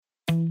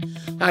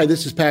Hi,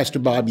 this is Pastor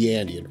Bob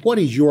Yandian. What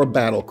is your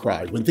battle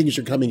cry when things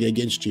are coming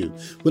against you?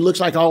 When it looks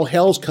like all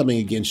hell's coming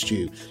against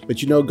you,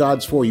 but you know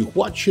God's for you.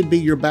 What should be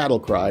your battle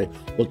cry?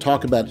 We'll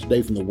talk about it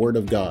today from the Word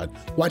of God.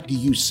 What do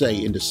you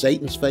say into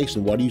Satan's face,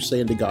 and what do you say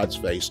into God's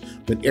face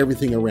when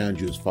everything around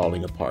you is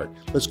falling apart?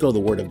 Let's go to the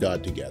Word of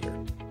God together.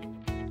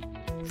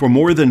 For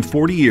more than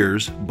 40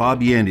 years, Bob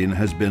Yandian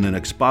has been an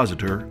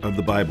expositor of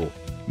the Bible,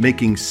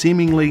 making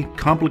seemingly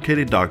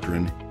complicated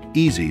doctrine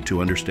easy to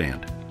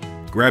understand.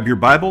 Grab your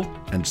Bible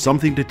and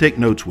something to take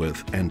notes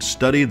with and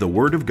study the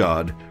Word of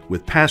God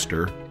with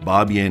Pastor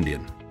Bob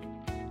Yandian.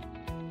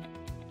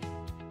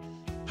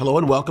 Hello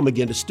and welcome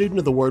again to Student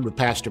of the Word with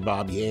Pastor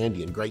Bob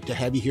Yandian. Great to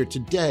have you here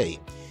today.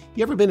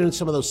 You ever been in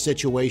some of those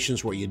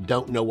situations where you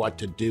don't know what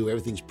to do?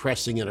 Everything's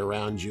pressing in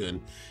around you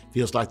and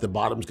feels like the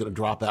bottom's going to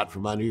drop out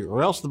from under you,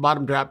 or else the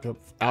bottom dropped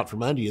out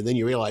from under you, and then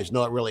you realize,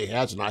 no, it really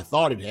hasn't. I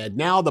thought it had.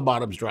 Now the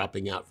bottom's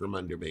dropping out from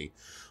under me.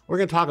 We're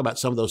going to talk about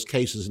some of those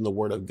cases in the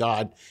Word of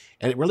God,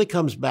 and it really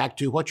comes back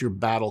to what's your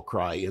battle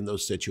cry in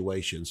those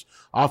situations.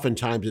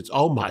 Oftentimes it's,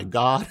 oh my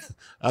God.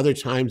 Other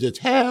times it's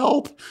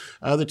help.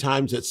 Other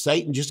times it's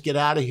Satan, just get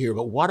out of here.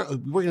 But we're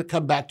going to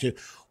come back to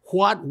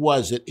what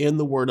was it in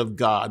the Word of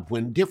God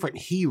when different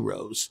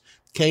heroes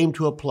came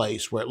to a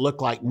place where it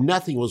looked like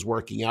nothing was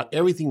working out,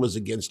 everything was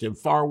against him,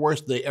 far worse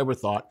than they ever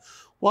thought.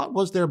 What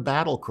was their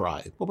battle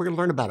cry? Well, we're going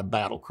to learn about a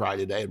battle cry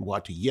today and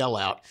what to yell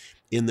out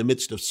in the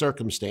midst of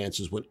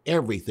circumstances when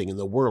everything in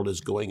the world is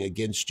going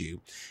against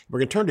you. We're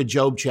going to turn to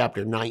Job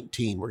chapter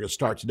 19. We're going to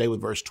start today with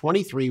verse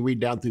 23,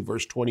 read down through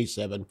verse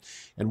 27.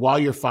 And while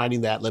you're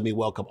finding that, let me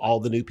welcome all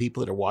the new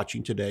people that are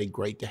watching today.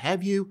 Great to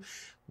have you.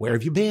 Where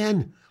have you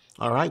been?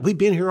 All right, we've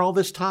been here all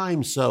this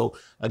time. So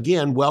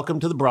again, welcome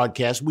to the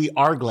broadcast. We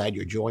are glad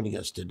you're joining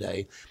us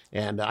today.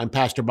 And I'm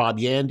Pastor Bob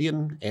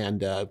Yandian,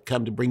 and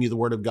come to bring you the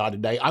Word of God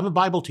today. I'm a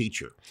Bible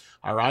teacher.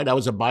 All right, I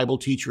was a Bible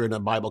teacher in a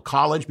Bible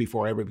college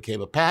before I ever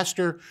became a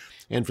pastor.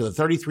 And for the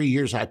 33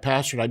 years I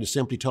pastored, I just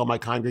simply told my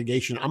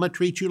congregation, I'm going to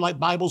treat you like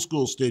Bible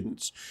school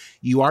students.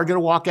 You are going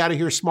to walk out of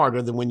here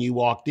smarter than when you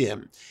walked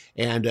in.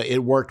 And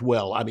it worked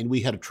well. I mean,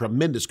 we had a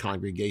tremendous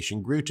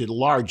congregation, grew to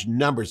large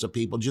numbers of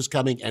people just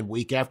coming, and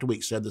week after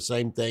week said the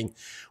same thing.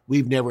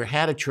 We've never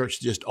had a church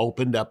that just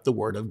opened up the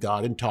Word of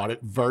God and taught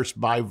it verse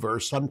by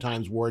verse,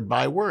 sometimes word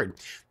by word.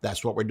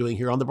 That's what we're doing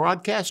here on the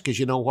broadcast, because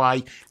you know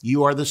why?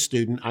 You are the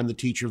student. I'm the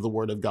teacher of the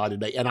Word of God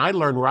today, and I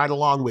learn right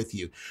along with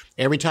you.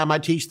 Every time I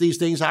teach these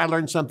things, I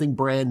learn something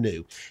brand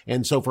new.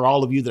 And so for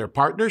all of you that are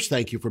partners,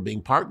 thank you for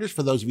being partners.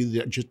 For those of you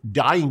that are just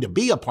dying to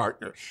be a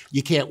partner,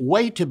 you can't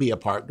wait to be a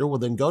partner, well,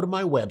 then go to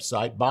my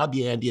website,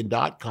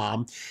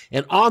 bobyandian.com,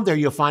 and on there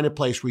you'll find a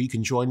place where you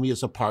can join me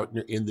as a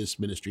partner in this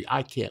ministry.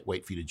 I can't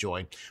wait for you to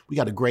join. We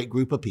got a great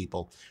group of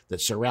people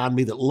that surround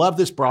me that love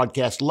this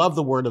broadcast, love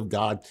the Word of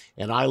God,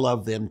 and I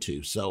love them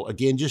too. So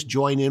again, just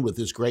join in with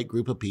this great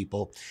group of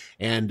people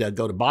and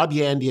go to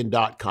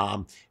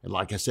bobyandian.com. And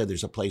like I said,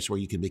 there's a place where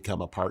you can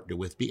become a partner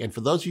with me. And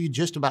for those of you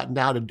just about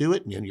now to do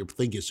it, and you're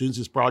thinking as soon as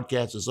this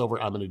broadcast is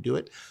over, I'm going to do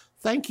it,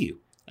 thank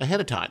you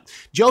ahead of time.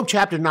 Job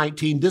chapter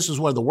 19, this is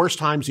one of the worst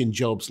times in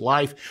Job's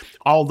life,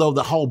 although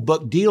the whole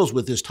book deals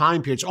with this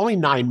time period. It's only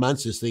 9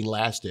 months this thing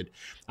lasted.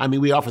 I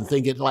mean, we often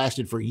think it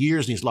lasted for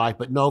years in his life,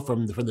 but no,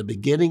 from the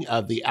beginning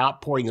of the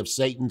outpouring of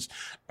Satan's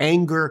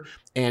anger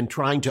and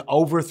trying to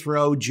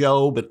overthrow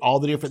Job and all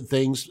the different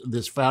things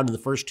that's found in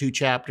the first 2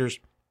 chapters,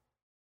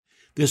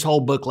 this whole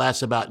book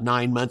lasts about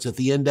 9 months. At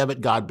the end of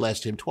it, God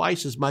blessed him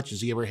twice as much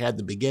as he ever had in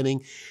the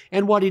beginning.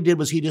 And what he did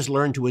was he just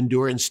learned to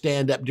endure and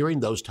stand up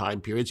during those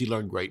time periods. He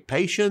learned great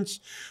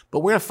patience. But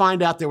we're going to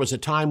find out there was a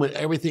time when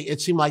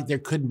it seemed like there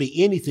couldn't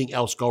be anything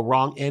else go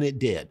wrong, and it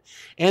did.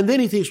 And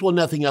then he thinks, well,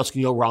 nothing else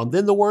can go wrong.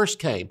 Then the worst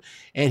came.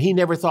 And he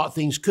never thought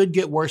things could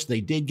get worse.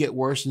 They did get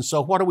worse. And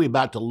so what are we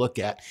about to look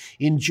at?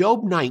 In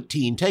Job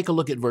 19, take a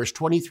look at verse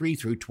 23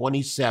 through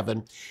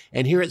 27.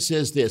 And here it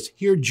says this.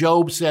 Here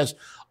Job says,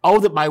 oh,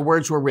 that my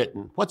words were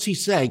written. What's he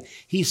saying?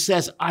 He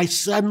says, I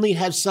suddenly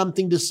have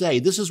something to say.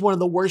 This is one of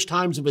the worst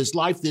times of his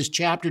life. This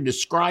chapter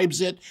describes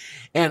it.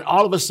 And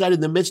all of a sudden,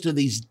 in the midst of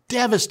these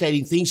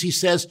devastating things, he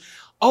says,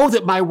 oh,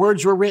 that my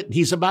words were written.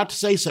 He's about to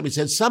say something. He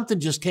said,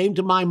 something just came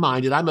to my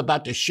mind and I'm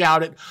about to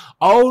shout it.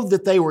 Oh,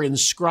 that they were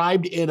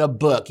inscribed in a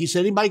book. He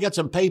said, anybody got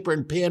some paper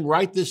and pen?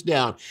 Write this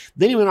down.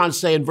 Then he went on to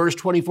say in verse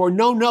 24,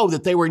 no,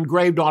 that they were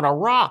engraved on a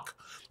rock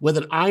with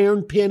an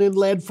iron pen and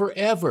lead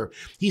forever.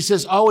 He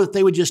says, oh, if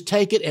they would just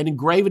take it and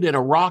engrave it in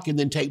a rock and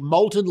then take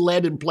molten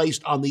lead and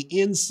placed on the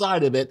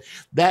inside of it,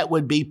 that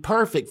would be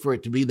perfect for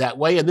it to be that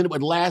way. And then it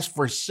would last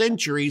for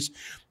centuries.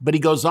 But he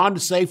goes on to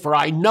say, for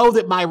I know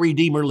that my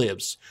Redeemer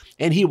lives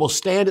and he will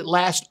stand at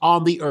last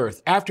on the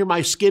earth. After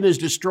my skin is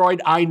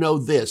destroyed, I know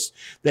this,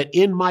 that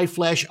in my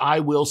flesh I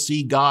will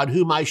see God,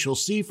 whom I shall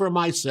see for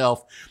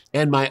myself,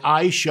 and my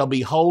eyes shall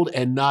behold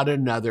and not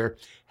another.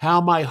 How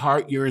my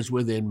heart yearns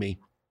within me.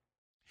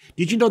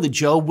 Did you know that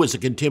Job was a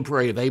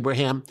contemporary of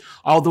Abraham?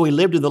 Although he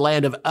lived in the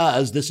land of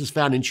Uz, this is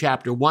found in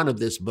chapter 1 of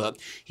this book,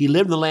 he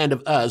lived in the land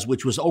of Uz,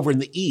 which was over in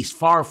the east,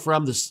 far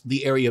from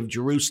the area of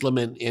Jerusalem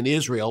and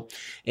Israel.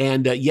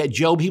 And yet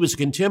Job, he was a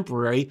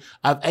contemporary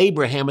of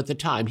Abraham at the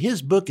time.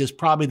 His book is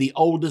probably the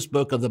oldest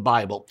book of the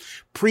Bible,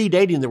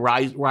 predating the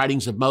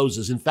writings of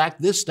Moses. In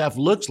fact, this stuff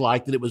looks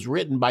like that it was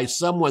written by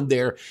someone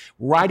there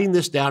writing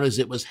this down as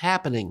it was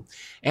happening.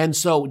 And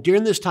so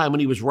during this time when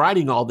he was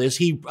writing all this,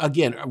 he,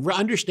 again,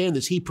 understand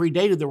this, he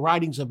predated the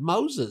writings of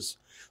Moses.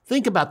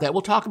 Think about that.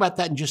 We'll talk about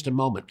that in just a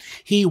moment.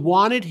 He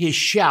wanted his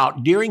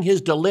shout during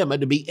his dilemma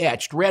to be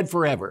etched, read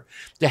forever,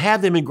 to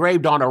have them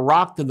engraved on a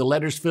rock, then the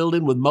letters filled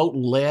in with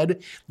molten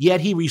lead.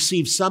 Yet he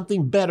received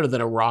something better than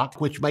a rock,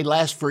 which may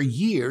last for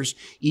years,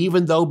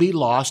 even though be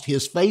lost.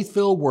 His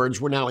faith-filled words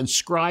were now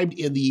inscribed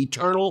in the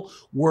eternal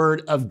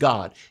Word of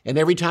God. And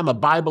every time a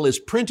Bible is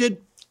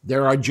printed,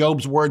 there are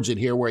Job's words in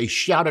here where he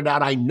shouted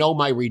out, "I know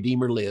my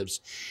Redeemer lives."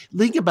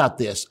 Think about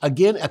this.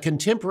 Again, a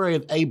contemporary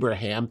of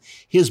Abraham,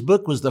 his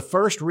book was the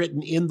first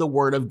written in the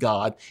Word of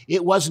God.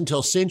 It wasn't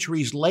until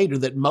centuries later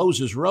that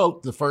Moses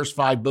wrote the first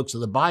 5 books of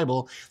the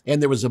Bible,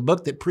 and there was a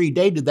book that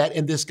predated that,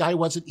 and this guy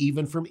wasn't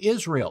even from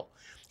Israel.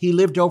 He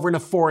lived over in a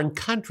foreign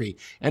country.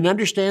 And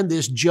understand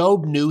this,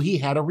 Job knew he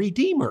had a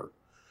Redeemer.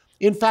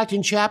 In fact,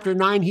 in chapter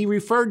 9, he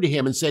referred to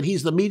him and said,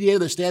 he's the mediator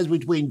that stands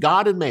between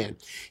God and man.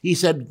 He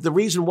said, the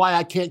reason why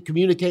I can't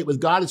communicate with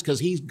God is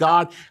because he's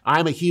God.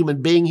 I'm a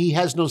human being. He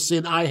has no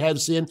sin. I have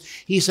sin.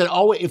 He said,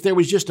 oh, if there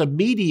was just a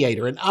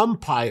mediator, an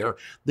umpire,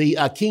 the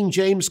King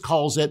James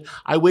calls it,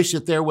 I wish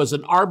that there was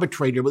an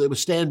arbitrator that would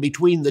stand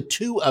between the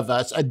two of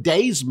us, a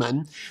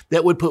daysman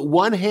that would put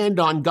one hand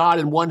on God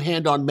and one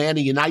hand on man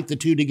and unite the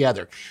two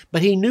together.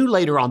 But he knew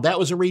later on that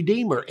was a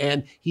Redeemer.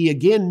 And he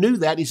again knew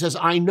that. He says,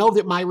 I know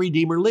that my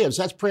Redeemer lives.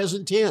 That's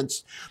present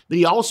tense. But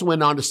he also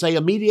went on to say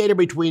a mediator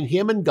between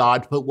him and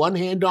God, to put one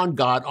hand on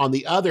God, on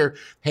the other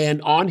hand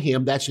on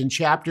him. That's in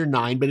chapter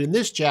 9. But in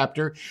this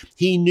chapter,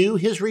 he knew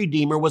his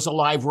Redeemer was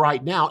alive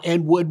right now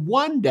and would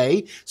one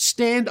day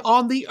stand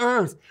on the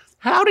earth.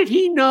 How did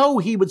he know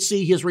he would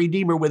see his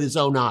Redeemer with his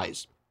own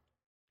eyes?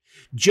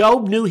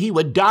 Job knew he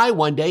would die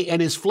one day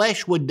and his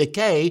flesh would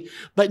decay,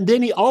 but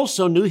then he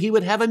also knew he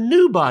would have a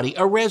new body,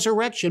 a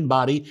resurrection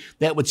body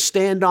that would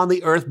stand on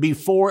the earth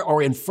before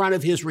or in front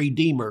of his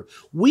Redeemer.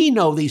 We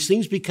know these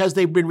things because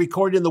they've been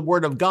recorded in the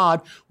Word of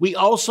God. We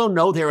also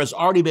know there has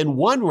already been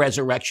one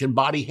resurrection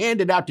body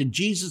handed out to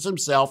Jesus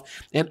himself,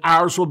 and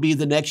ours will be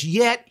the next.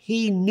 Yet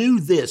he knew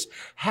this.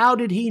 How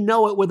did he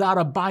know it without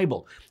a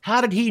Bible?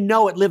 How did he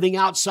know it living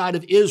outside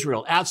of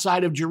Israel,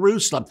 outside of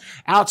Jerusalem,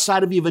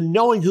 outside of even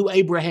knowing who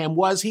Abraham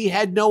was? He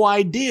had no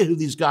idea who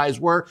these guys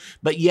were,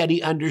 but yet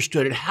he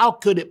understood it. How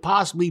could it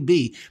possibly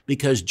be?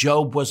 Because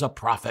Job was a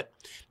prophet.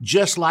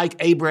 Just like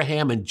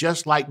Abraham and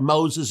just like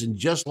Moses and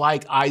just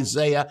like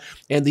Isaiah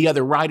and the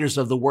other writers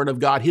of the Word of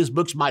God, his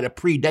books might have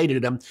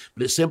predated him,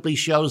 but it simply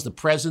shows the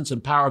presence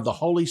and power of the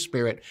Holy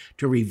Spirit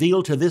to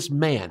reveal to this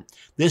man,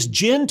 this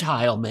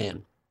Gentile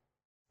man,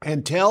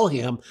 and tell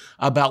him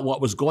about what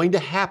was going to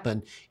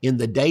happen in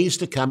the days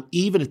to come,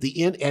 even at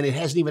the end, and it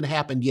hasn't even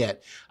happened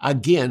yet.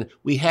 Again,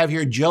 we have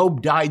here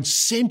Job died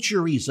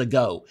centuries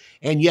ago,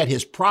 and yet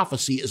his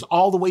prophecy is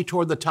all the way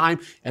toward the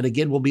time, and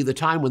again will be the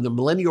time when the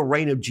millennial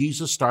reign of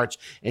Jesus starts,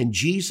 and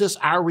Jesus,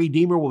 our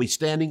Redeemer, will be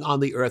standing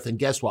on the earth, and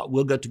guess what?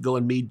 We'll get to go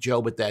and meet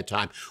Job at that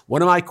time.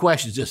 One of my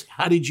questions is,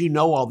 how did you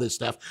know all this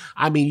stuff?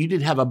 I mean, you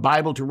didn't have a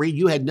Bible to read.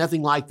 You had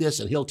nothing like this,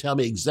 and he'll tell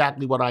me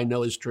exactly what I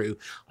know is true.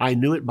 I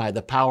knew it by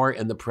the power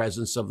and the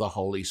presence of the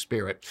Holy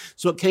Spirit.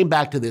 So it came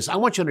back to this. I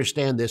want you to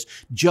understand this.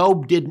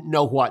 Job didn't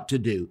know what to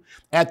do.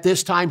 At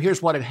this time,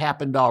 here's what had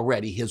happened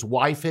already. His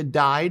wife had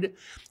died.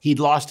 He'd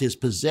lost his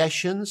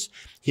possessions.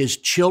 His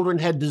children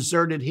had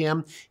deserted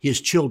him. His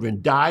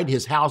children died.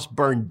 His house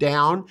burned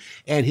down.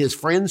 And his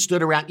friends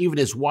stood around. Even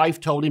his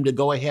wife told him to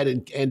go ahead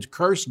and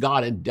curse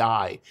God and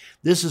die.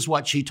 This is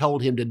what she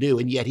told him to do,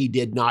 and yet he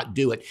did not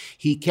do it.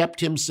 He kept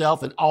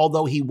himself, and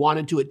although he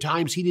wanted to, at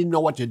times he didn't know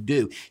what to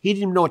do. He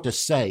didn't even know what to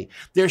say.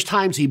 There's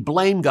times he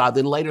blamed God,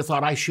 then later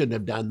thought, I shouldn't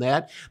have done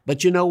that.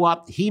 But you know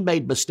what? He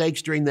made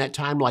mistakes during that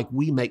time like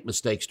we make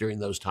mistakes during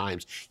those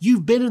times.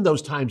 You've been in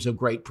those times of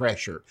great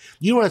pressure.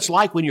 You know what it's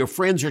like when your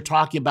friends are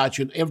talking about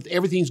you and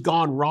everything's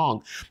gone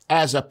wrong.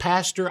 As a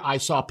pastor, I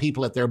saw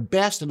people at their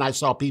best and I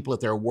saw people at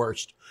their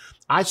worst.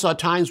 I saw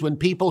times when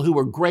people who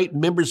were great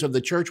members of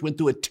the church went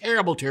through a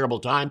terrible, terrible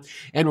time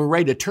and were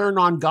ready to turn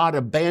on God,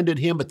 abandon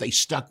him, but they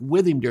stuck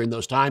with him during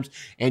those times,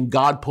 and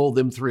God pulled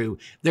them through.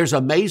 There's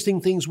amazing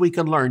things we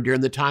can learn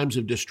during the times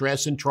of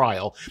distress and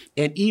trial.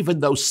 And even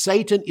though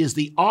Satan is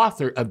the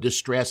author of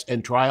distress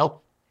and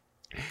trial,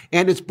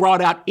 And it's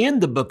brought out in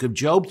the book of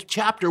Job.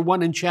 Chapter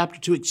 1 and chapter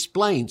 2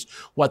 explains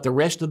what the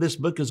rest of this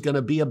book is going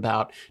to be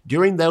about.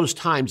 During those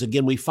times,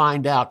 again, we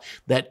find out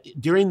that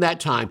during that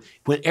time,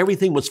 when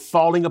everything was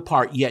falling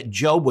apart, yet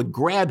Job would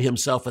grab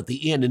himself at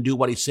the end and do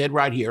what he said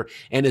right here.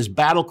 And his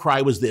battle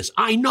cry was this: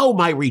 I know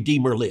my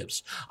Redeemer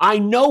lives. I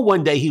know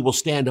one day he will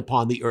stand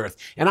upon the earth.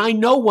 And I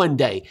know one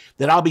day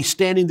that I'll be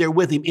standing there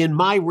with him in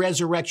my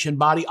resurrection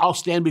body. I'll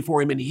stand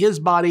before him in his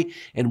body,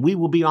 and we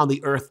will be on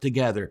the earth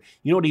together.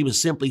 You know what he was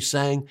simply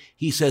saying?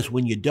 He says,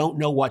 when you don't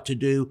know what to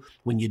do,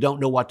 when you don't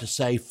know what to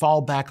say,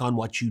 fall back on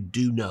what you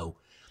do know.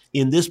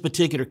 In this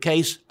particular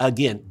case,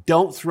 again,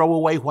 don't throw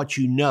away what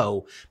you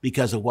know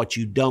because of what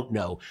you don't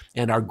know.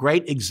 And our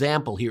great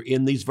example here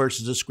in these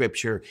verses of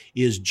Scripture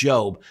is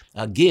Job.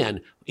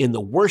 Again, in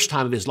the worst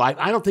time of his life.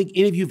 I don't think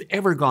any of you have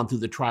ever gone through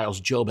the trials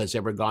Job has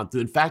ever gone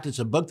through. In fact, it's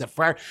a book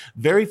that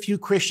very few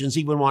Christians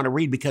even want to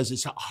read because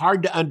it's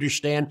hard to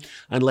understand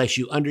unless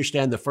you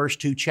understand the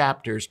first 2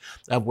 chapters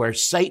of where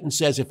Satan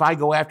says, if I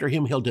go after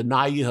him, he'll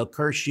deny you, he'll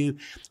curse you.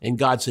 And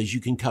God says,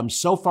 you can come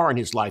so far in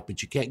his life,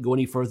 but you can't go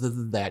any further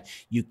than that.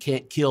 You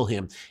can't kill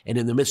him. And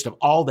in the midst of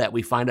all that,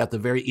 we find out the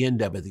very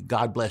end of it, that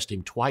God blessed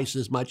him twice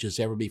as much as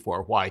ever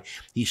before. Why?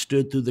 He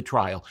stood through the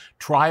trial.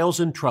 Trials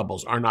and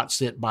troubles are not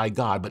sent by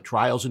God, but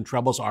trials and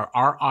troubles are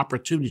our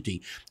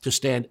opportunity to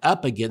stand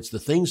up against the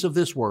things of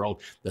this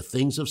world, the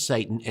things of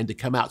Satan, and to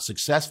come out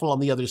successful on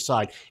the other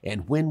side.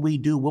 And when we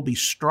do, we'll be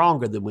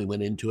stronger than we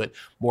went into it,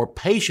 more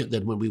patient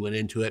than when we went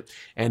into it.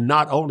 And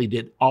not only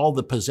did all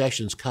the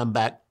possessions come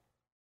back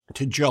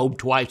to Job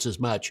twice as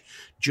much,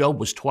 Job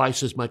was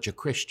twice as much a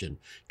Christian,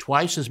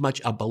 twice as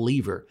much a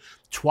believer,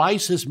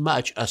 twice as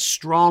much a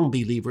strong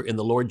believer in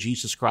the Lord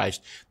Jesus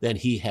Christ than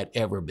he had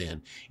ever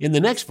been. In the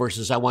next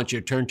verses I want you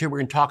to turn to, we're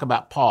going to talk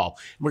about Paul.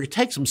 We're going to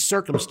take some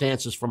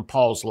circumstances from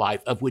Paul's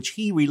life of which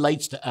he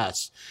relates to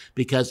us,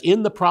 because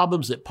in the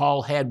problems that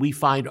Paul had, we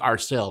find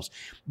ourselves.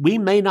 We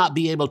may not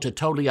be able to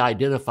totally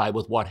identify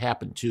with what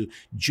happened to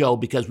Job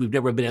because we've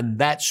never been in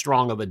that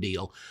strong of a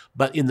deal.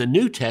 But in the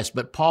New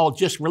Testament, Paul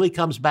just really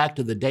comes back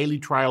to the daily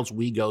trials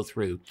we go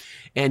through.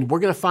 And we're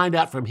going to find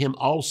out from him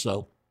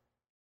also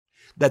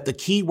that the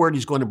key word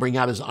he's going to bring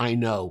out is I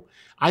know.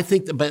 I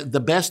think the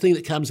best thing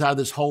that comes out of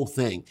this whole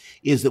thing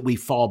is that we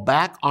fall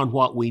back on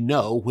what we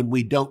know when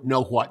we don't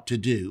know what to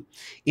do.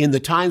 In the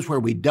times where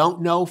we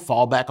don't know,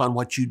 fall back on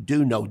what you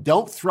do know.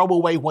 Don't throw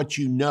away what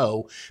you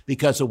know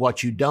because of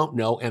what you don't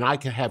know. And I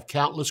can have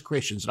countless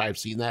Christians that I've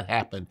seen that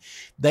happen.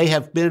 They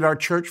have been at our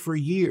church for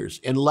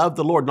years and loved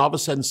the Lord. And all of a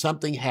sudden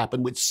something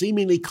happened which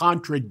seemingly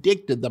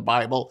contradicted the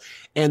Bible,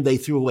 and they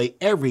threw away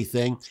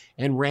everything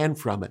and ran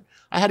from it.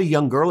 I had a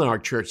young girl in our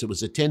church that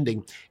was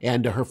attending,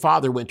 and her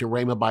father went to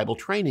Rhema Bible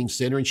Training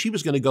Center, and she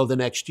was going to go the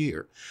next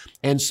year.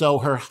 And so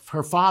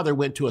her father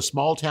went to a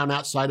small town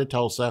outside of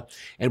Tulsa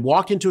and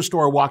walked into a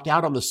store, walked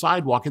out on the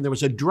sidewalk, and there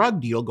was a drug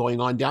deal going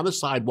on down the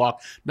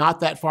sidewalk, not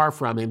that far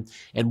from him.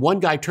 And one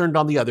guy turned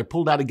on the other,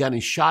 pulled out a gun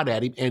and shot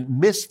at him and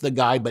missed the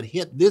guy, but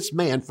hit this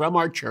man from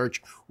our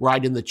church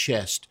right in the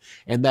chest.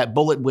 And that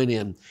bullet went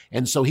in.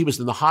 And so he was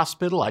in the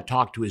hospital. I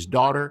talked to his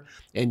daughter,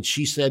 and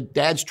she said,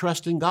 Dad's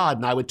trusting God.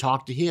 And I would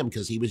talk to him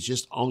because he was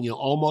just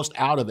almost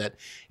out of it.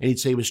 And he'd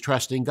say he was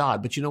trusting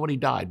God. But you know what? He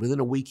died. Within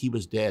a week, he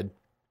was dead.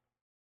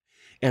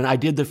 And I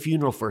did the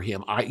funeral for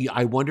him.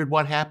 I wondered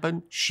what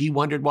happened. She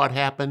wondered what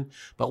happened.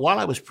 But while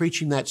I was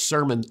preaching that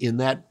sermon in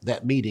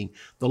that meeting,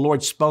 the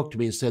Lord spoke to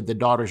me and said, the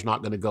daughter's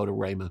not going to go to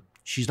Rhema.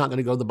 She's not going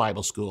to go to the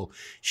Bible school.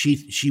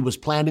 She was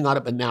planning on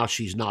it, but now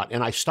she's not.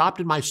 And I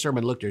stopped in my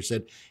sermon, looked at her and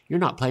said, you're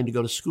not planning to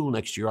go to school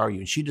next year, are you?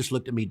 And she just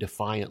looked at me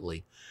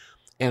defiantly.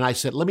 And I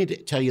said, let me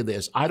tell you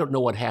this. I don't know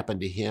what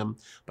happened to him,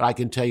 but I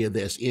can tell you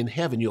this. In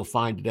heaven, you'll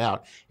find it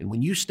out. And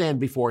when you stand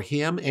before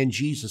him and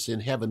Jesus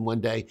in heaven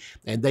one day,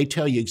 and they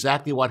tell you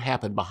exactly what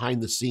happened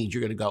behind the scenes, you're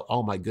going to go,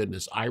 oh my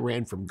goodness, I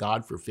ran from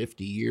God for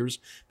 50 years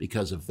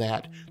because of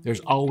that.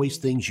 There's always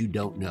things you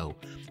don't know.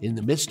 In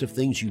the midst of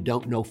things you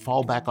don't know,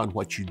 fall back on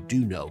what you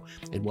do know.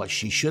 And what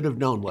she should have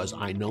known was,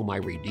 I know my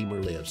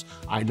Redeemer lives.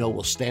 I know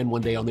we'll stand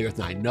one day on the earth,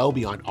 and I know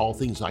beyond all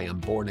things I am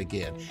born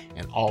again,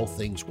 and all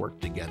things work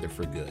together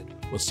for good.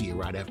 We'll see you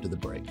right after the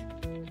break.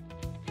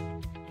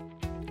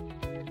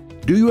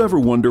 Do you ever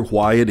wonder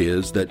why it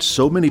is that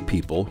so many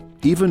people,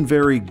 even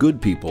very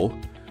good people,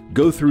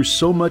 go through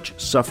so much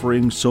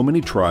suffering, so many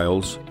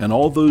trials, and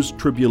all those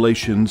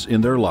tribulations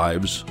in their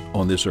lives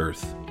on this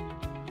earth?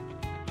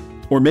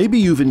 Or maybe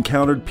you've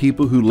encountered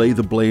people who lay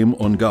the blame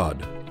on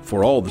God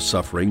for all the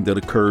suffering that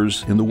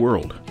occurs in the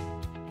world.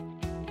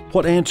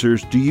 What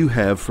answers do you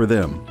have for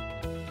them?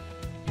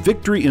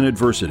 Victory in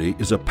Adversity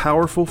is a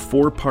powerful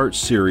 4-part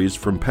series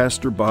from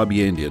Pastor Bob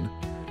Yandian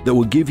that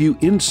will give you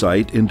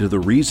insight into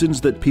the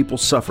reasons that people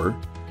suffer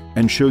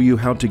and show you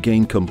how to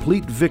gain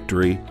complete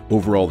victory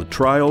over all the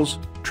trials,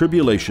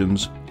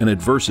 tribulations, and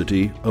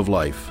adversity of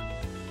life.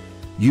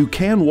 You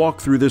can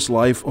walk through this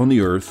life on the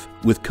earth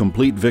with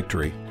complete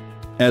victory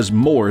as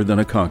more than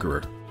a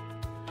conqueror.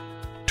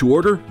 To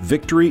order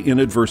Victory in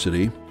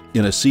Adversity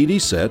in a CD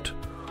set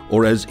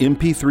or as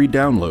MP3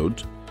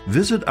 downloads,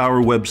 visit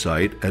our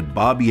website at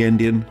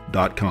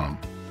bobyandian.com.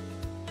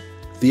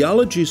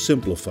 Theology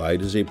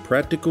Simplified is a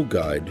practical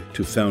guide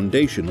to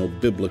foundational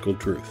biblical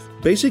truth.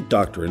 Basic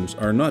doctrines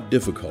are not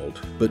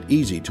difficult, but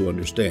easy to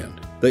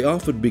understand. They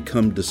often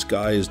become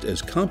disguised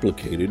as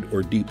complicated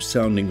or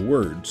deep-sounding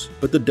words,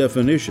 but the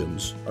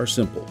definitions are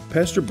simple.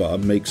 Pastor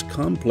Bob makes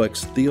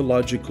complex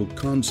theological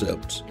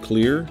concepts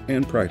clear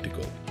and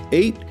practical.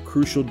 8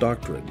 crucial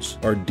doctrines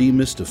are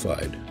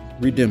demystified: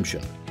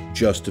 redemption,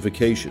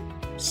 justification,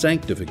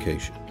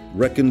 sanctification,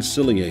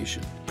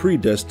 reconciliation,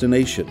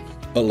 predestination,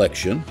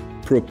 election,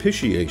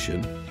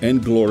 propitiation,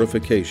 and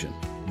glorification.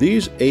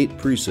 These 8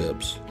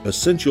 precepts,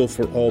 essential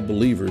for all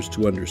believers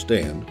to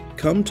understand,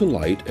 come to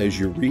light as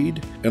you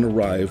read and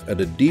arrive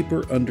at a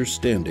deeper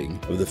understanding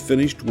of the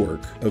finished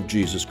work of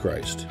Jesus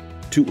Christ.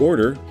 To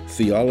order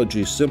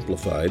Theology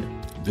Simplified,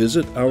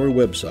 visit our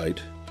website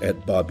at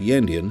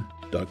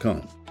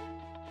bobyandian.com.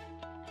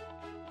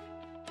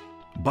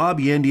 Bob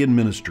Yandian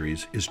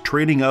Ministries is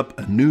training up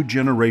a new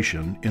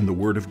generation in the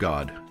Word of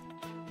God.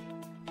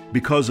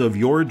 Because of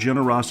your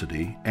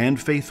generosity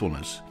and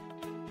faithfulness,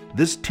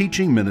 this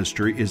teaching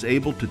ministry is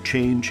able to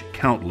change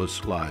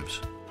countless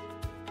lives.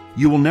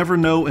 You will never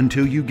know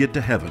until you get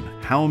to heaven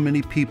how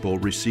many people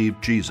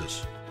received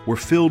Jesus, were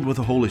filled with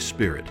the Holy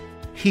Spirit,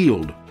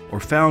 healed,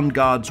 or found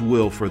God's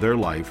will for their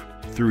life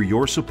through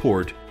your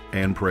support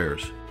and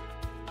prayers.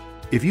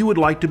 If you would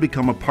like to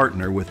become a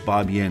partner with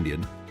Bob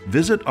Yandian,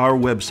 visit our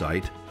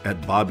website at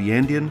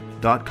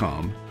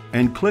bobyandian.com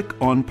and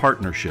click on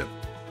Partnership.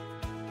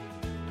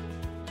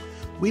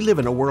 We live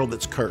in a world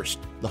that's cursed.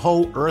 The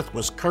whole earth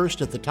was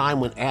cursed at the time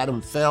when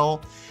Adam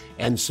fell,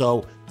 and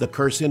so the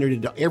curse entered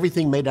into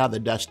everything made out of the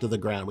dust of the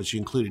ground, which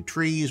included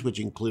trees, which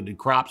included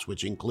crops,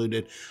 which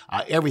included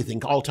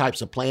everything, all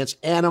types of plants,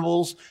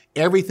 animals,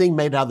 everything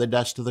made out of the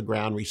dust of the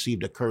ground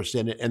received a curse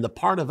in it. And the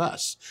part of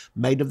us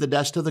made of the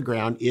dust of the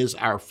ground is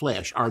our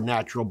flesh, our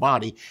natural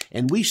body.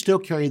 And we still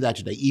carry that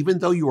today. Even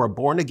though you are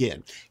born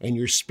again and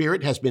your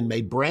spirit has been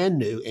made brand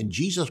new and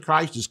Jesus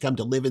Christ has come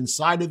to live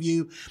inside of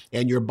you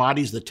and your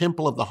body's the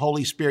temple of the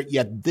Holy Spirit,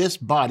 yet this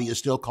body is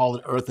still called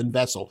an earthen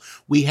vessel.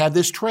 We have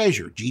this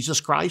treasure,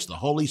 Jesus Christ, the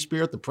Holy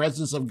Spirit, the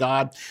presence of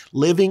God,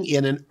 living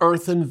in an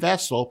earthen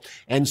vessel.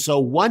 And so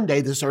one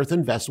day this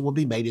earthen vessel will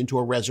be made into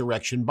a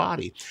resurrection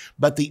body.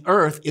 But the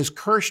earth is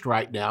cursed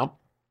right now.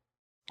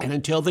 And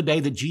until the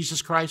day that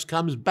Jesus Christ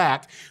comes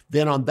back,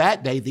 then on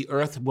that day, the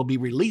earth will be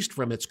released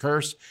from its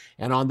curse.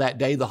 And on that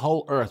day, the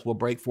whole earth will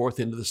break forth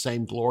into the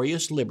same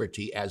glorious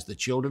liberty as the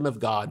children of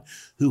God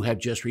who have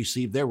just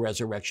received their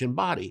resurrection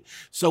body.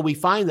 So we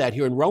find that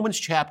here in Romans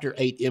chapter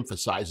 8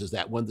 emphasizes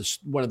that one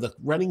of the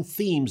running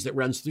themes that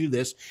runs through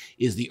this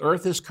is the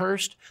earth is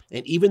cursed.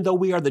 And even though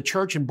we are the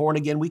church and born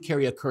again, we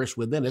carry a curse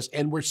within us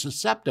and we're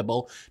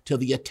susceptible to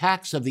the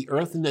attacks of the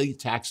earth and the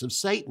attacks of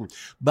Satan.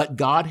 But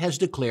God has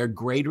declared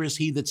greater is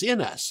he that's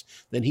in us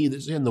than he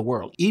that's in the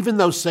world. Even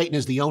though Satan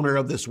is the owner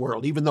of this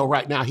world, even though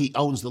right now he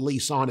owns the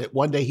lease on it,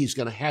 one day he's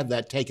going to have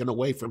that taken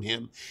away from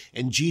him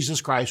and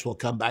Jesus Christ will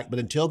come back. But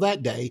until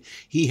that day,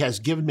 he has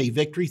given me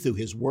victory through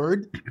his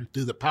word,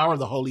 through the power of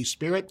the Holy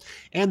Spirit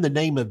and the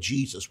name of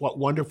Jesus. What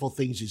wonderful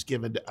things he's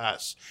given to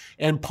us.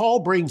 And Paul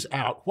brings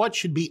out what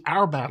should be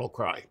our battle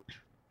cry.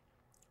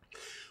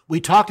 We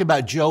talked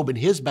about Job and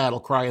his battle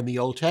cry in the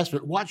Old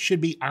Testament. What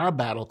should be our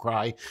battle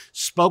cry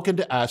spoken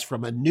to us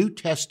from a New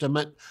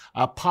Testament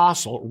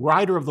apostle,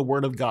 writer of the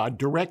Word of God,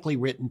 directly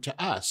written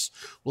to us?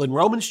 Well, in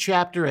Romans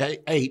chapter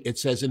 8, it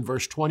says in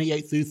verse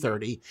 28 through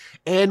 30,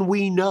 and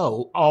we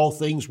know all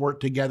things work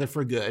together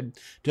for good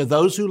to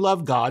those who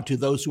love God, to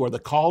those who are the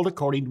called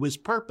according to his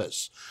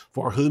purpose.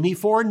 For whom he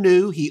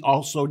foreknew, he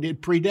also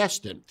did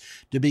predestine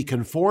to be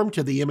conformed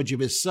to the image of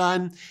his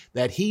Son,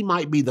 that he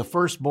might be the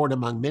firstborn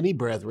among many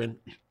brethren.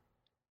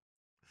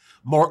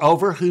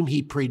 Moreover, whom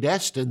he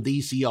predestined,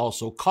 these he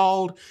also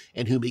called,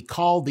 and whom he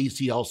called, these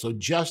he also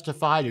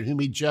justified, and whom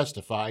he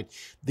justified,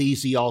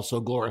 these he also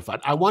glorified.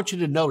 I want you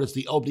to notice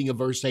the opening of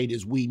verse 8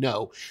 is we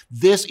know.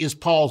 This is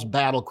Paul's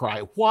battle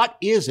cry. What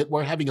is it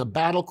we're having a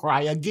battle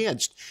cry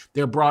against?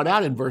 They're brought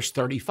out in verse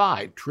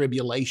 35.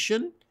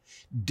 Tribulation,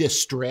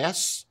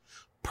 distress,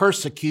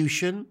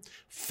 persecution,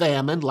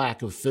 famine,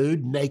 lack of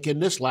food,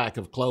 nakedness, lack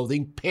of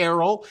clothing,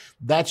 peril.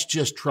 That's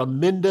just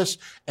tremendous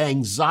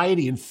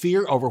anxiety and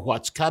fear over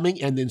what's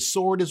coming. And then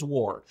sword is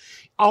war.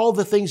 All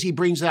the things he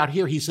brings out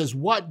here, he says,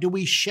 what do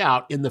we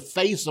shout in the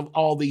face of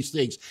all these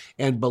things?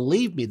 And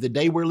believe me, the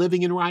day we're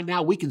living in right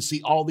now, we can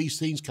see all these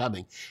things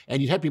coming.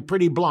 And you'd have to be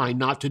pretty blind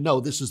not to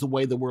know this is the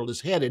way the world is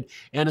headed,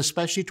 and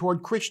especially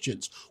toward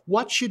Christians.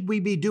 What should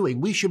we be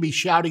doing? We should be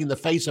shouting in the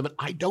face of it.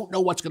 I don't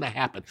know what's going to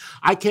happen.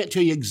 I can't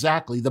tell you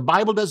exactly. The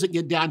Bible doesn't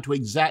get down to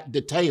exact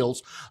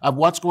details of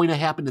what's going to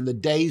happen in the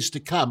days to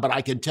come, but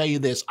I can tell you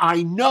this.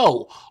 I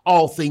know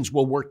all things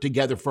will work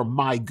together for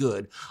my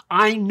good.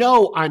 I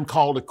know I'm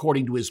called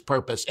according to his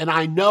purpose. And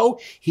I know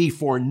he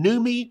foreknew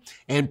me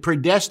and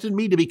predestined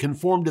me to be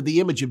conformed to the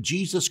image of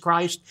Jesus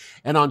Christ.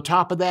 And on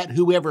top of that,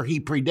 whoever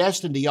he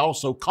predestined, he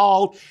also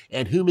called,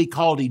 and whom he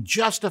called, he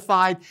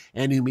justified,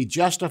 and whom he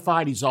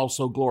justified, he's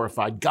also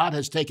glorified. God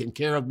has taken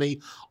care of me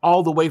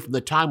all the way from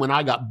the time when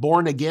I got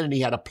born again, and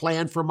he had a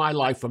plan for my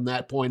life from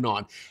that point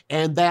on.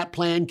 and that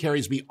plan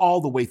carries me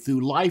all the way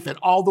through life and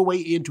all the way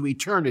into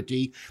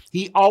eternity.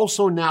 He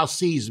also now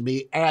sees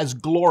me as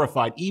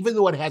glorified. Even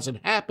though it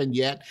hasn't happened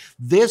yet,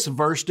 this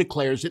verse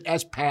declares it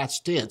as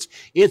past tense.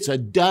 It's a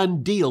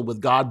done deal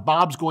with God.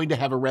 Bob's going to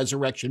have a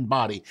resurrection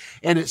body.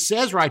 And it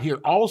says right here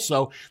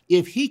also,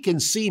 if he can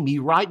see me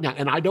right now,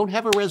 and I don't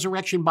have a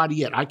resurrection body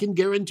yet, I can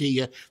guarantee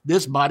you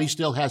this body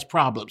still has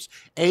problems,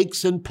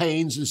 aches and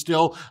pains, and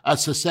still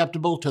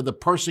susceptible to the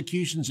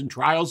persecutions and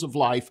trials of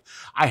life.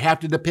 I have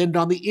to depend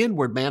on the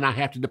inward man. I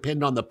have to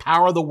depend on the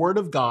power of the Word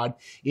of God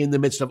in the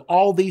midst of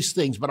all these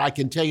things. But I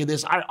can tell you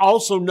this, I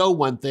also know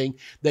one thing,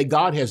 that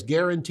God has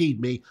guaranteed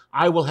me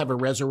I will have a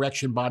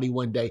resurrection body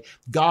one day.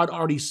 God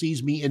already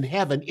sees me in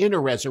heaven in a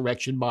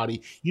resurrection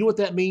body. You know what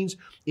that means?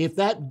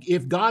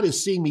 If God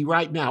is seeing me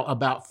right now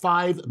about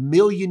 5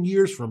 million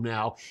years from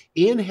now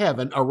in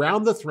heaven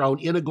around the throne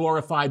in a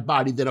glorified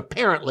body, then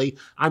apparently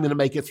I'm going to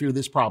make it through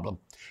this problem.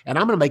 And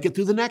I'm going to make it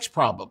through the next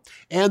problem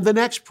and the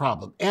next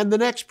problem and the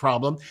next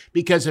problem,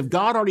 because if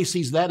God already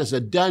sees that as a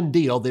done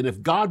deal, then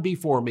if God be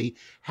for me,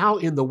 how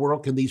in the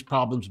world can these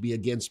problems be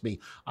against me?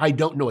 I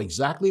don't know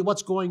exactly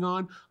what's going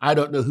on. I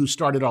don't know who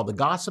started all the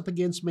gossip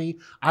against me.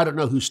 I don't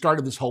know who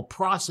started this whole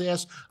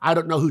process. I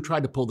don't know who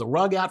tried to pull the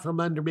rug out from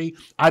under me.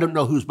 I don't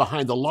know who's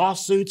behind the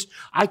lawsuits.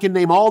 I can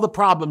name all the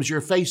problems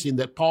you're facing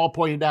that Paul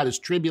pointed out as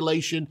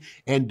tribulation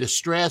and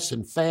distress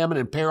and famine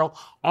and peril.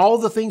 All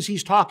the things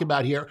he's talking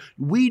about here,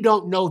 we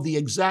don't know the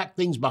exact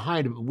things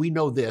behind it, but we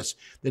know this,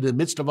 that in the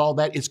midst of all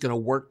that, it's going to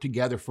work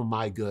together for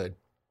my good.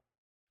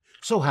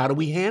 So how do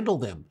we handle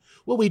them?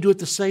 Well, we do it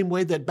the same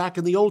way that back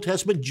in the Old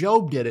Testament,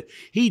 Job did it.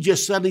 He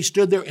just suddenly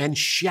stood there and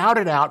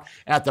shouted out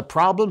at the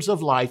problems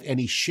of life, and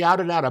he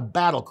shouted out a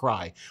battle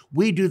cry.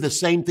 We do the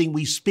same thing.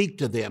 We speak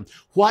to them.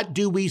 What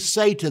do we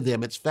say to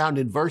them? It's found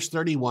in verse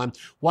 31.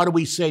 What do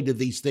we say to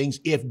these things?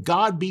 If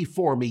God be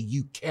for me,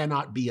 you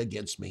cannot be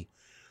against me.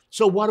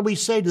 So what do we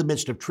say in the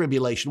midst of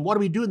tribulation? What do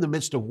we do in the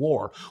midst of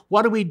war?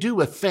 What do we do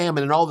with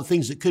famine and all the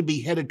things that could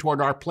be headed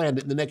toward our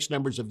planet in the next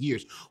numbers of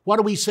years? What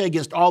do we say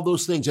against all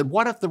those things? And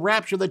what if the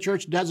rapture of the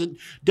church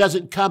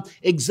doesn't come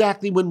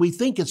exactly when we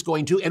think it's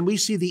going to, and we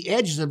see the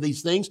edges of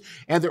these things,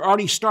 and they're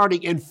already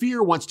starting, and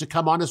fear wants to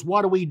come on us?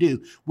 What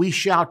do? We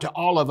shout to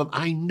all of them,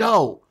 I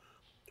know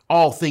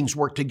all things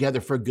work together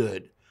for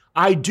good.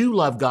 I do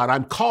love God.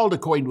 I'm called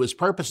according to his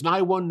purpose, and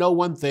I will know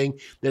one thing,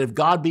 that if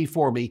God be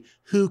for me,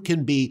 who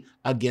can be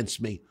against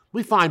me?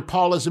 We find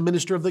Paul as a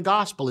minister of the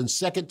gospel in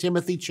 2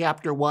 Timothy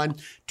chapter 1.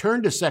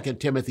 Turn to 2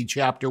 Timothy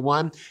chapter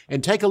 1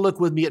 and take a look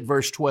with me at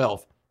verse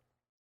 12.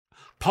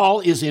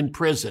 Paul is in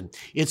prison.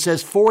 It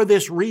says, for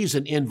this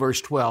reason in verse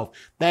 12,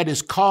 that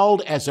is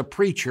called as a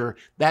preacher.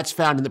 That's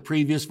found in the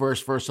previous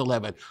verse, verse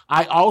 11.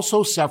 I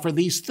also suffer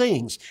these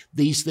things.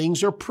 These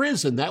things are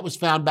prison. That was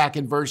found back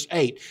in verse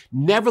 8.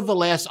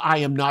 Nevertheless, I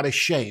am not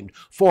ashamed,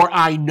 for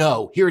I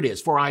know, here it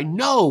is, for I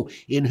know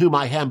in whom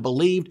I have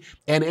believed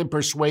and am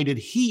persuaded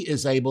he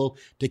is able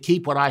to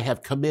keep what I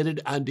have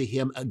committed unto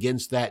him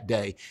against that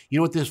day. You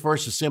know what this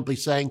verse is simply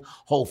saying?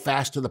 Hold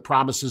fast to the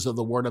promises of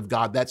the word of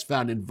God. That's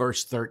found in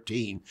verse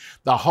 13.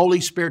 The Holy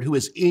Spirit who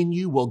is in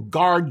you will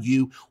guard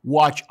you,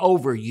 watch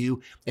over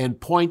you, and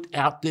point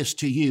out this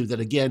to you, that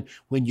again,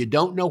 when you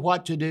don't know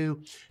what to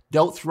do,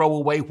 don't throw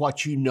away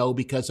what you know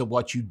because of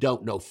what you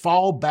don't know.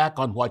 Fall back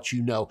on what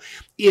you know.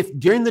 If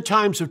during the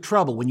times of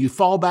trouble, when you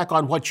fall back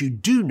on what you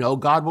do know,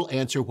 God will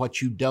answer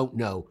what you don't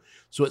know.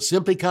 So it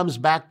simply comes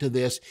back to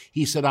this.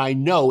 He said, I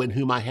know in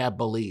whom I have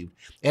believed,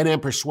 and am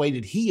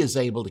persuaded he is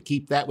able to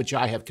keep that which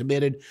I have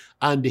committed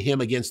unto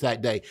him against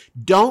that day.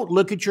 Don't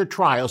look at your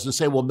trials and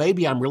say, well,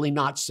 maybe I'm really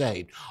not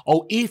saved.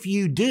 Oh, if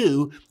you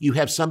do, you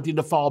have something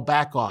to fall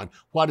back on.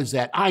 What is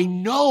that? I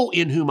know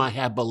in whom I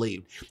have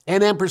believed,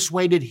 and am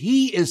persuaded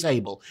he is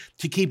able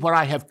to keep what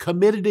I have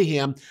committed to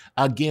him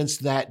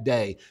against that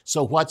day.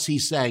 So what's he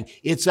saying?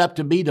 It's up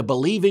to me to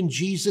believe in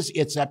Jesus.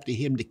 It's up to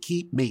him to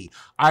keep me.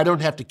 I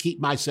don't have to keep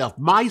myself.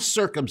 My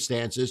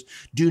circumstances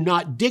do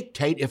not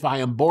dictate if I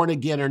am born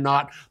again or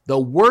not. The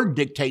word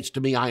dictates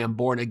to me I am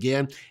born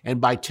again. And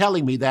by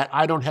telling me that,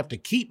 I don't have to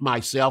keep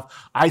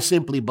myself. I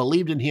simply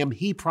believed in him.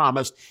 He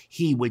promised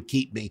he would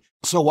keep me.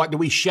 So what do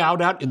we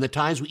shout out in the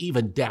times we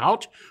even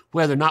doubt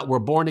whether or not we're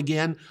born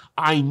again?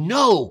 I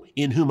know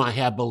in whom I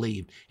have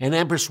believed, and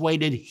am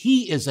persuaded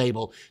he is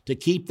able to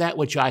keep that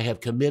which I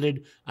have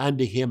committed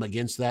unto him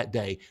against that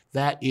day.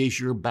 That is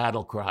your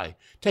battle cry.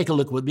 Take a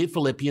look with me at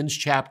Philippians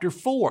chapter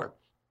 4.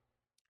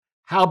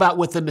 How about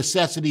with the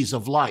necessities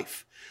of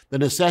life? The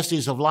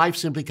necessities of life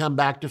simply come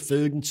back to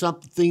food and some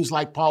things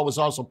like Paul was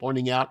also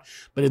pointing out.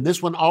 But in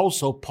this one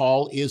also,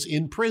 Paul is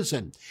in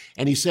prison.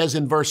 And he says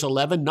in verse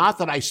 11, not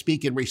that I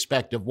speak in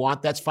respect of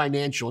want, that's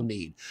financial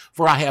need.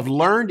 For I have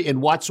learned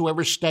in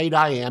whatsoever state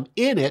I am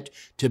in it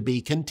to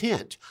be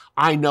content.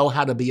 I know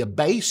how to be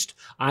abased.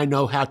 I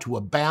know how to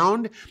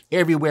abound.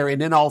 Everywhere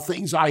and in all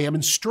things I am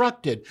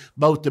instructed,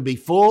 both to be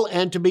full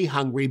and to be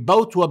hungry,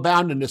 both to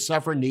abound and to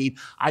suffer need.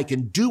 I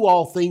can do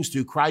all things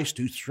through Christ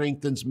who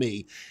strengthens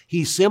me.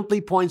 He's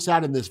simply points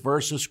out in this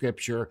verse of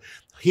Scripture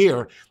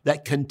here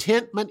that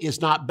contentment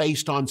is not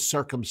based on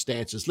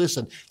circumstances.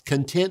 Listen,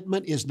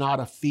 contentment is not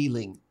a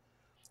feeling.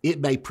 It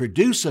may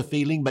produce a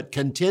feeling, but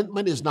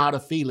contentment is not a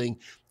feeling.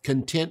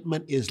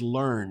 Contentment is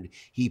learned.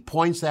 He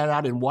points that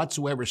out in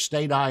whatsoever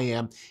state I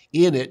am,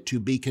 in it to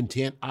be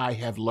content I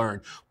have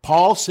learned.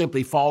 Paul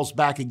simply falls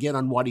back again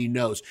on what he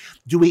knows.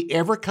 Do we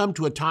ever come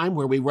to a time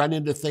where we run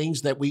into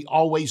things that we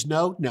always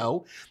know?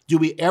 No. Do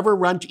we ever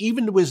run to,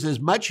 even with as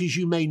much as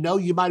you may know,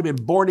 you might have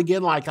been born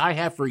again like I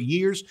have for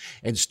years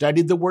and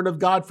studied the Word of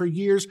God for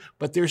years,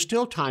 but there's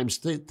still times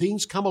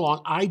things come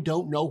along. I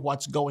don't know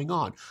what's going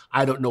on.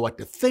 I don't know what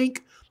to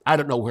think. I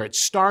don't know where it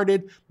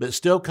started, but it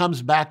still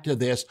comes back to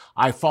this.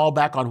 I fall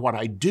back on what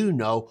I do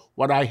know,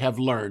 what I have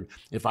learned.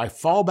 If I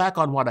fall back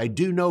on what I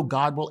do know,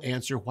 God will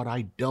answer what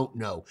I don't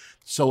know.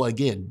 So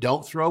again,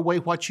 don't throw away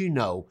what you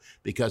know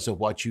because of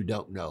what you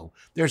don't know.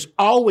 There's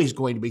always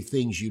going to be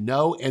things you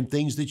know and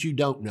things that you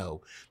don't know.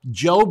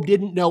 Job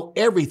didn't know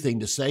everything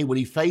to say when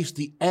he faced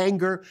the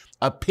anger,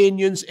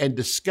 opinions, and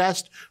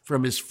disgust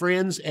from his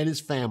friends and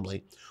his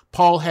family.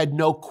 Paul had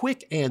no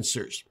quick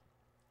answers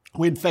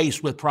when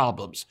faced with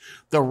problems.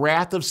 The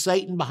wrath of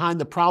Satan behind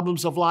the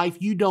problems of life,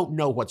 you don't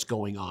know what's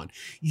going on.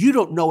 You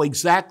don't know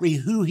exactly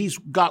who he's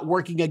got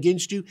working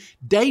against you.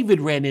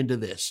 David ran into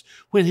this.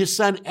 When his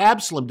son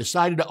Absalom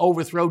decided to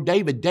overthrow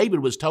David, David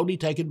was totally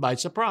taken by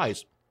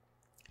surprise.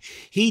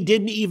 He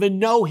didn't even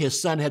know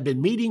his son had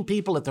been meeting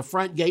people at the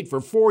front gate for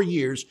 4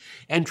 years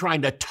and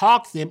trying to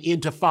talk them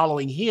into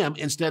following him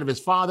instead of his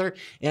father.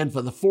 And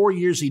for the 4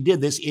 years he did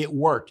this, it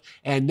worked.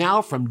 And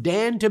now from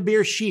Dan to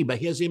Beersheba,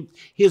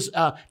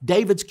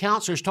 David's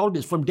counselors told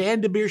us, from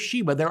Dan to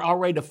Beersheba, they're all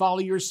ready to follow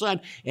your son.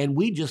 And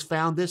we just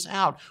found this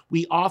out.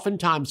 We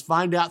oftentimes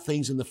find out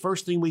things, and the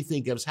first thing we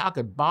think of is, how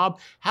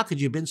could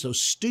you have been so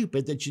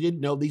stupid that you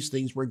didn't know these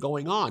things were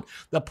going on?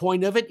 The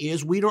point of it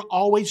is, we don't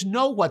always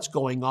know what's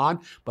going on,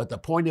 but the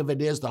point of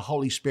it is the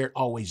Holy Spirit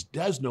always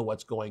does know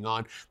what's going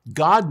on.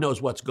 God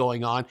knows what's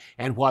going on.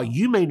 And while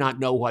you may not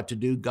know what to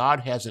do, God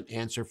has an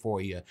answer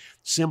for you.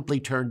 Simply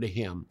turn to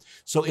Him.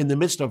 So in the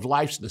midst of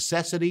life's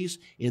necessities,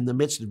 in the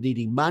midst of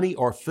needing money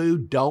or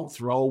food, don't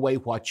throw away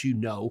what you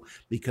know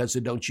because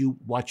of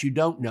what you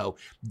don't know.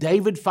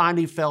 David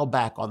finally fell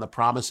back on the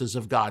promises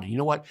of God. And you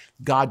know what?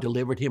 God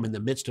delivered him in the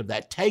midst of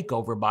that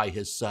takeover by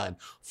his son.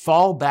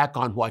 Fall back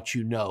on what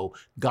you know.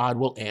 God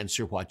will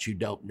answer what you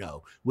don't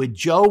know. With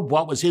Job,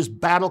 what was his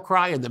battle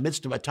cry in the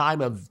midst of a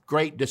time of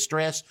great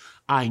distress?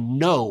 I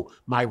know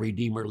my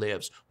Redeemer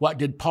lives. What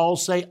did Paul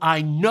say?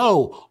 I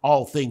know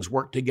all things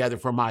work together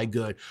for my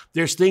good.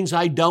 There's things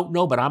I don't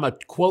know, but I'm going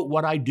to quote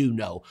what I do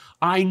know.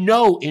 I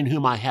know in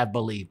whom I have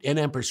believed and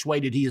am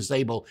persuaded he is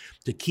able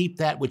to keep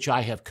that which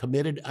I have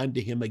committed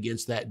unto him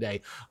against that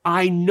day.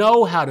 I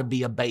know how to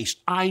be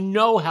abased. I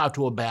know how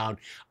to abound.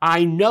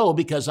 I know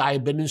because I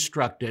have been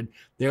instructed.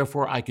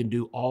 Therefore, I can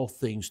do all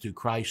things through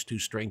Christ who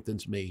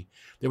strengthens me.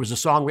 There was a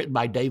song written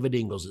by David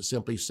Ingalls that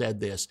simply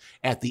said this: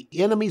 at the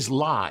enemy's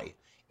lie,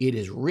 it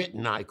is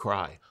written, I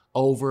cry,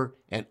 over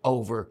and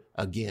over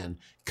again.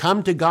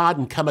 Come to God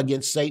and come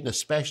against Satan,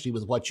 especially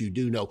with what you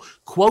do know.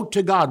 Quote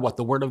to God what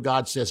the Word of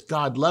God says.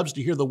 God loves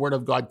to hear the Word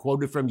of God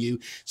quoted from you.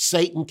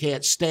 Satan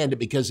can't stand it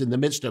because in the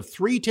midst of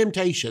 3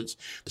 temptations,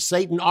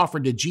 Satan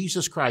offered to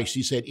Jesus Christ.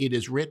 He said, it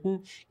is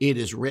written, it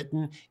is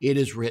written, it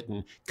is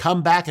written.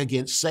 Come back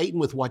against Satan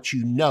with what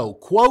you know.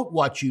 Quote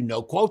what you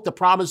know. Quote the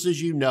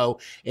promises you know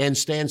and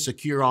stand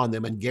secure on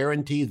them and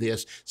guarantee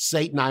this.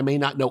 Satan, I may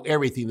not know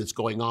everything that's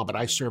going on, but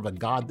I serve a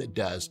God that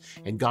does.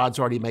 And God's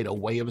already made a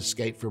way of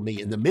escape for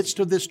me. In the midst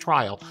of this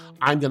trial,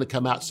 I'm going to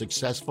come out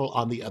successful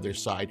on the other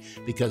side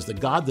because the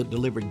God that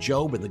delivered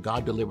Job and the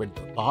God delivered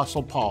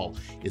Apostle Paul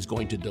is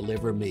going to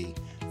deliver me.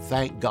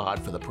 Thank God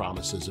for the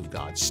promises of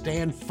God.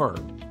 Stand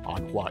firm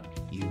on what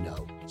you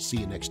know. See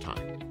you next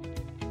time.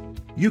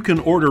 You can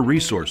order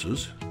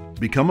resources,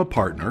 become a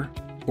partner,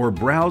 or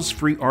browse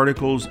free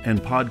articles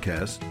and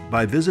podcasts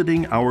by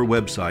visiting our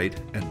website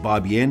at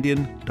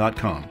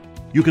bobyandian.com.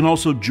 You can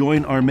also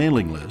join our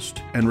mailing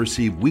list and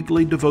receive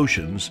weekly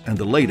devotions and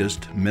the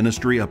latest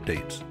ministry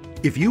updates.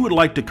 If you would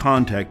like to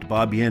contact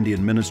Bob Yandian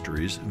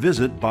Ministries,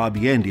 visit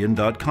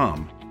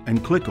bobyandian.com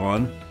and click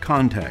on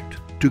Contact.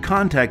 To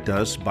contact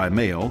us by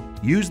mail,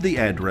 use the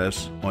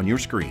address on your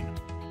screen.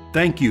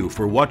 Thank you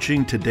for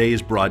watching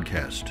today's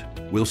broadcast.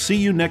 We'll see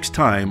you next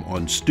time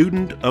on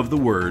Student of the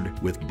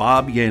Word with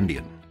Bob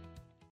Yandian.